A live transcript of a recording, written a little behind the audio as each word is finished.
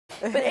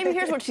But Amy,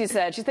 here's what she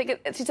said. She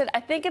said, I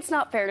think it's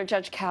not fair to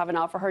Judge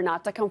Kavanaugh for her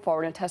not to come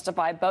forward and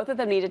testify. Both of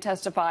them need to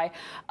testify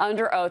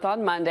under oath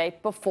on Monday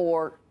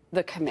before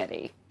the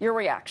committee. Your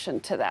reaction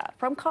to that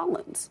from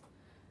Collins?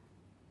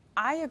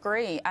 I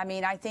agree. I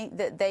mean, I think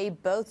that they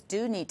both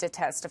do need to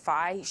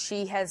testify.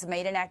 She has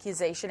made an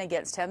accusation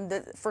against him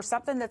for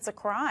something that's a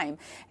crime.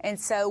 And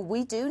so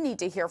we do need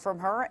to hear from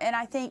her. And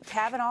I think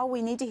Kavanaugh,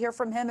 we need to hear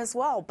from him as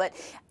well. But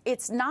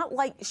it's not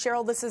like,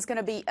 Cheryl, this is going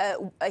to be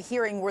a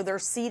hearing where they're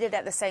seated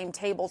at the same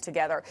table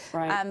together.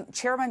 Right.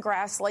 Chairman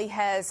Grassley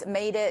has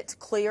made it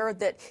clear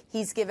that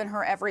he's given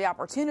her every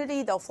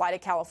opportunity. They'll fly to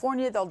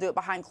California. They'll do it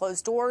behind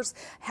closed doors.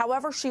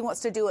 However she wants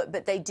to do it,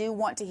 but they do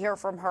want to hear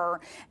from her.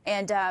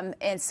 And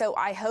so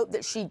I hope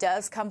that she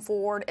does come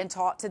forward and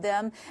talk to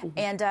them.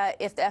 And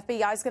if the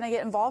FBI is going to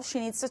get involved, she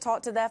needs to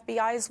talk to the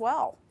FBI as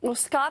well. Well,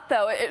 Scott,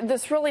 though,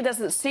 this really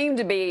doesn't seem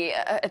to be,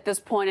 at this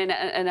point,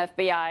 an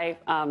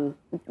FBI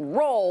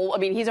role. I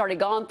mean, he's already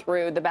gone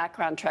through the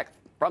background check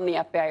from the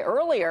FBI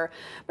earlier.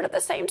 But at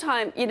the same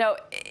time, you know,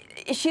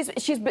 she's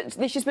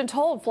been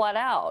told flat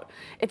out,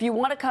 if you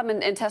want to come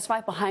and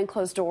testify behind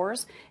closed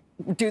doors,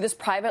 do this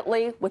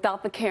privately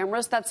without the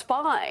cameras, that's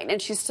fine. And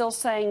she's still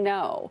saying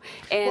no.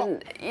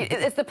 And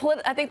it's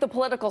I think the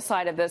political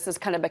side of this is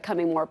kind of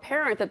becoming more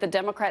apparent, that the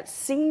Democrats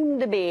seem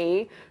to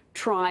be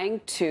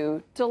trying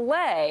to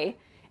delay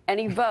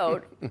any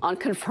vote on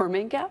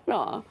confirming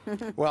Kavanaugh.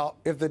 Well,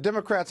 if the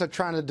Democrats are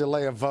trying to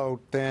delay a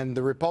vote, then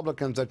the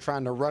Republicans are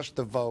trying to rush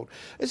the vote.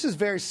 This is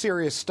very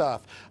serious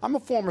stuff. I'm a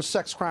former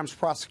sex crimes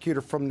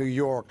prosecutor from New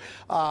York.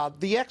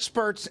 The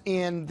experts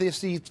in these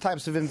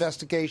types of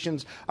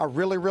investigations are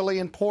really, really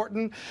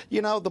important.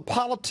 You know, the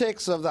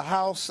politics of the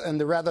House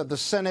and the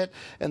Senate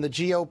and the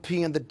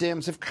GOP and the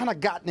Dems have kind of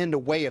gotten in the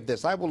way of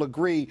this. I will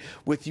agree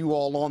with you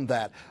all on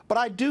that. But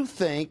I do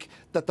think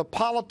that the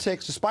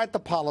politics, despite the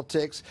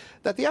politics,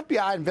 that the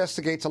FBI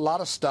investigates a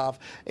lot of stuff,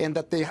 and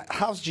that the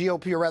House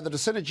GOP, or rather the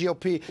Senate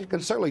GOP, can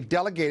certainly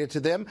delegate it to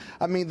them.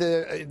 I mean,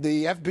 the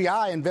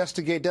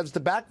FBI does the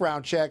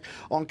background check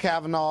on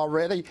Kavanaugh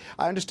already.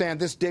 I understand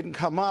this didn't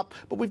come up,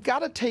 but we've got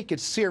to take it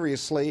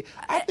seriously.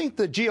 I think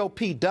the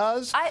GOP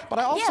does, but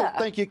I also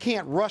think you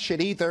can't rush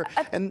it either.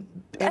 And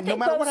no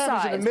matter what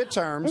happens in the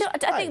midterms. No,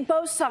 I think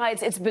both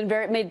sides, it's been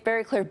made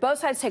very clear, both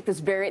sides take this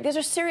these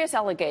are serious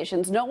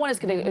allegations. No one is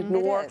going to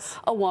ignore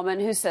a woman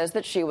who says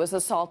that she was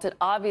assaulted.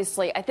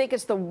 Obviously, I think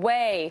it's the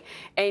way,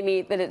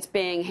 Amy, that it's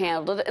being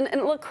handled.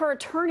 And look, her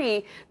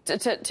attorney,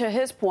 to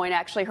his point,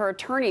 actually, her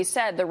attorney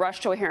said the rush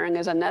to a hearing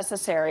is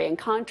unnecessary and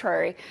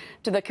contrary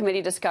to the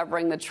committee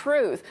discovering the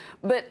truth.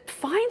 But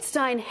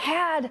Feinstein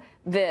had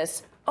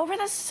this over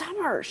the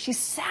summer. She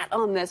sat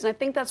on this, and I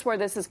think that's where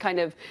this is kind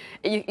of,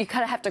 you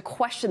kind of have to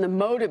question the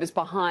motives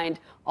behind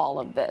all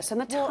of this and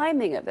the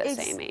timing of this,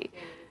 Amy.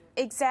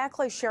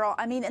 Exactly, Cheryl.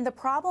 I mean, and the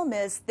problem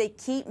is they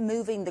keep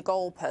moving the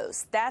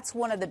goalposts. That's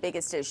one of the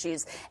biggest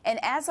issues. And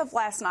as of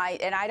last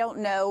night, and I don't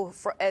know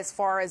as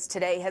far as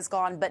today has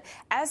gone, but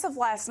as of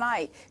last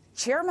night,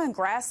 Chairman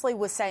Grassley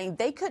was saying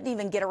they couldn't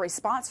even get a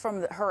response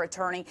from her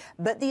attorney,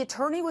 but the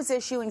attorney was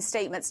issuing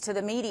statements to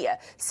the media.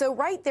 So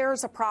right there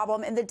is a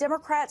problem, and the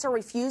Democrats are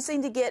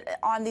refusing to get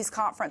on these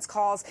conference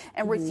calls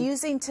and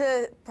refusing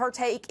to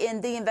partake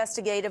in the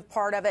investigative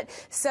part of it.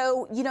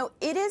 So, you know,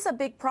 it is a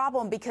big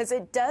problem because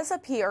it does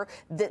appear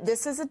that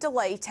this is a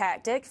delay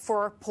tactic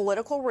for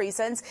political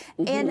reasons,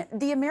 and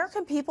the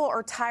American people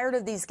are tired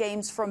of these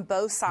games from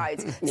both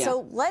sides.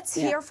 So let's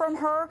hear from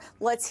her,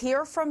 let's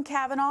hear from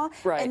Kavanaugh,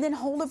 and then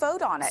hold a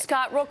vote on it.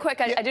 Scott, real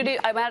quick,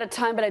 I'm out of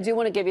time, but I do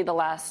want to give you the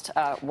last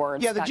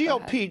word. Yeah, Scott,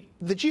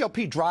 the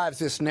GOP drives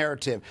this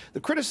narrative. The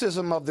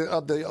criticism of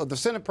the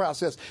Senate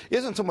process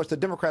isn't so much the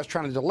Democrats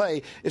trying to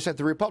delay, it's that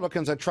the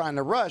Republicans are trying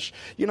to rush.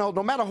 You know,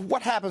 no matter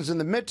what happens in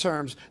the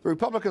midterms, the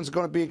Republicans are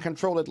going to be in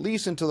control at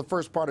least into the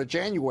first part of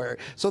January.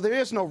 So there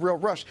is no real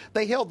rush.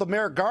 They held the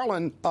Merrick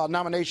Garland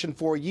nomination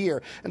for a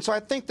year. And so I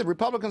think the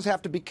Republicans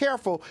have to be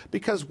careful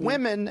because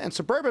women and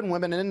suburban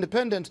women and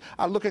independents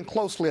are looking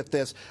closely at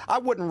this. I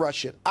wouldn't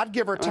rush it. I'd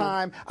give her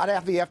time. I'd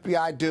have the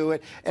FBI do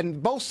it.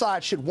 And both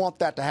sides should want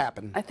that to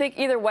happen. I think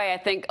either way, I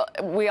think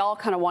we all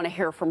kind of want to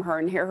hear from her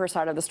and hear her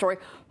side of the story.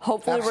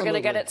 Hopefully we're going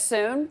to get it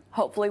soon.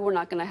 Hopefully we're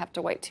not going to have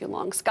to wait too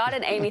long. Scott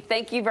and Amy,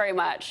 thank you very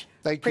much.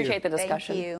 Thank you. Appreciate the discussion. Thank you.